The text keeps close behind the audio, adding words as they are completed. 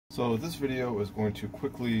So this video is going to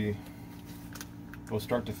quickly go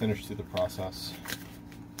start to finish through the process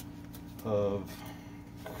of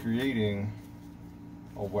creating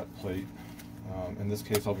a wet plate. In this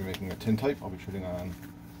case, I'll be making a tintype. I'll be shooting on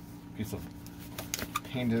a piece of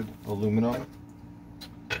painted aluminum,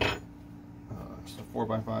 just a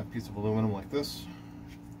 4x5 piece of aluminum like this.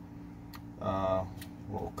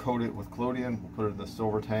 We'll coat it with collodion. We'll put it in the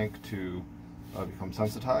silver tank to become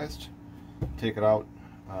sensitized. Take it out.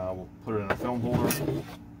 We'll put it in a film holder,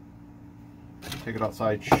 take it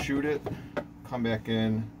outside, shoot it, come back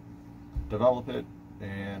in, develop it,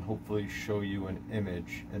 and hopefully show you an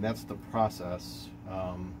image. And that's the process,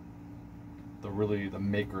 the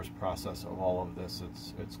maker's process of all of this.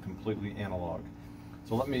 It's completely analog.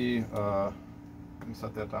 So let me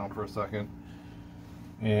set that down for a second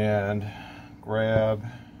and grab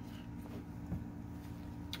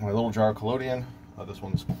my little jar of collodion. This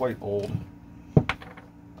one's quite old,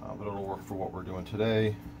 but it'll work for what we're doing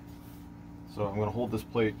today. So I'm going to hold this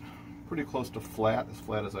plate pretty close to flat, as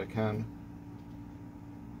flat as I can.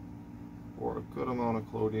 Pour a good amount of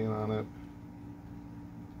collodion on it.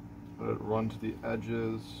 Let it run to the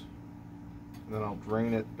edges, and then I'll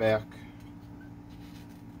drain it back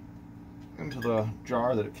into the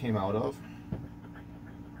jar that it came out of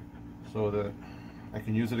so that I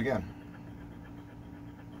can use it again.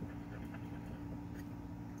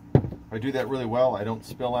 If I do that really well, I don't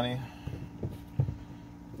spill any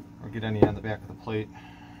or get any on the back of the plate.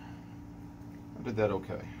 I did that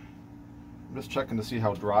okay. I'm just checking to see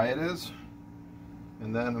how dry it is,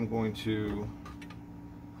 and then I'm going to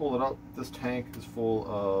pull it up. This tank is full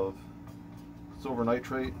of silver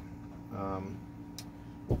nitrate.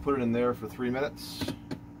 We'll put it in there for 3 minutes,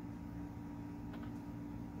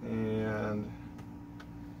 and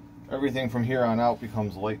everything from here on out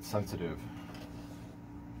becomes light sensitive.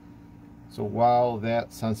 So while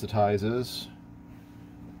that sensitizes,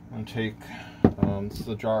 I'm going to take, this is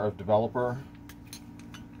a jar of developer.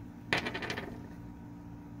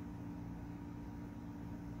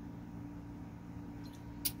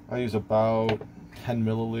 I use about 10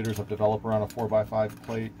 milliliters of developer on a 4x5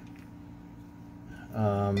 plate.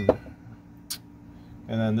 And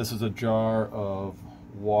then this is a jar of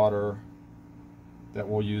water that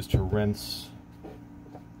we'll use to rinse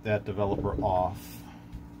that developer off.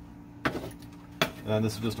 And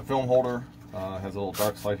this is just a film holder. Has a little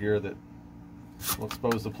dark slide here that will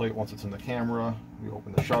expose the plate once it's in the camera. We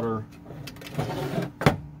open the shutter.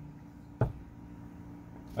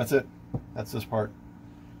 That's it. That's this part.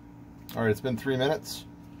 All right, it's been 3 minutes.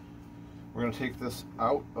 We're going to take this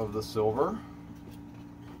out of the silver.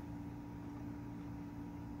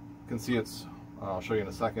 You can see it's, I'll show you in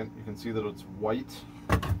a second, you can see that it's white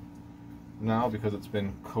now because it's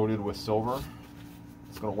been coated with silver.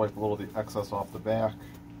 It's going to wipe a little of the excess off the back.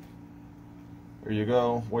 There you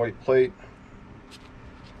go, white plate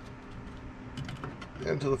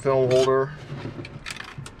into the film holder.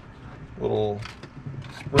 Little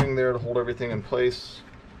spring there to hold everything in place.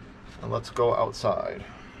 And let's go outside.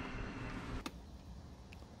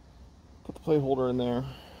 Put the plate holder in there.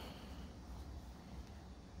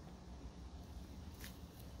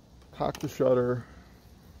 Cock the shutter.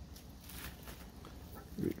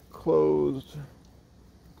 We closed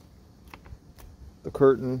the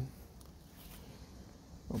curtain.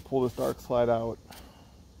 I'll pull this dark slide out.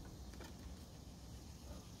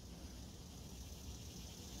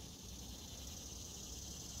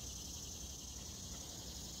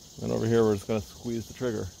 And over here we're just going to squeeze the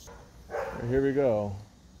trigger. Right, here we go.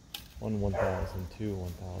 1, 1,000, 2,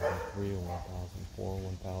 1,000, 3, 1,000, 4,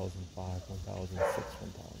 1,000, 5, 1,000, 6,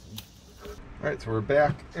 1,000. Alright, so we're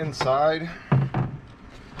back inside.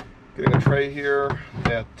 Getting a tray here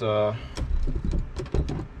that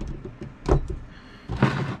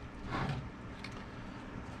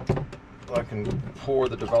I can pour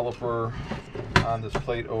the developer on this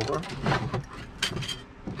plate over. So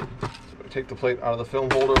I take the plate out of the film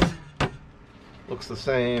holder. Looks the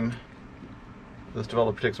same. This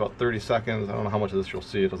developer takes about 30 seconds. I don't know how much of this you'll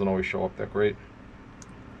see. It doesn't always show up that great.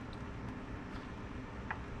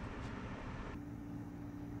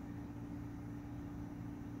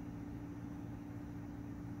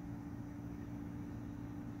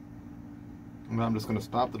 And then I'm just going to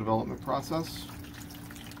stop the development process.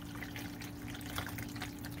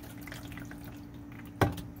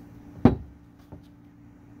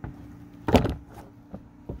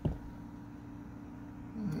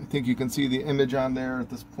 I think you can see the image on there. At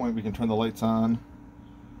this point we can turn the lights on.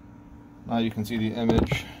 Now you can see the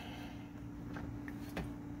image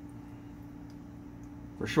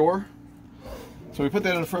for sure. So we put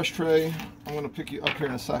that in a fresh tray. I'm going to pick you up here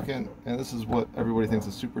in a second, and this is what everybody thinks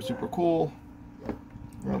is super, super cool. I'm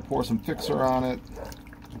going to pour some fixer on it.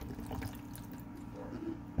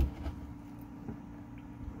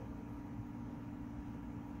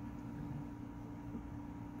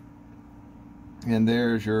 And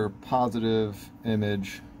there's your positive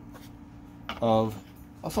image of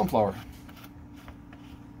a sunflower.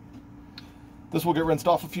 This will get rinsed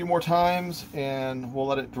off a few more times, and we'll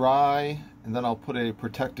let it dry, and then I'll put a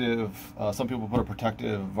protective, some people put a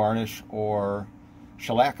protective varnish or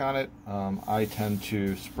shellac on it. I tend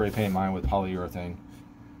to spray paint mine with polyurethane.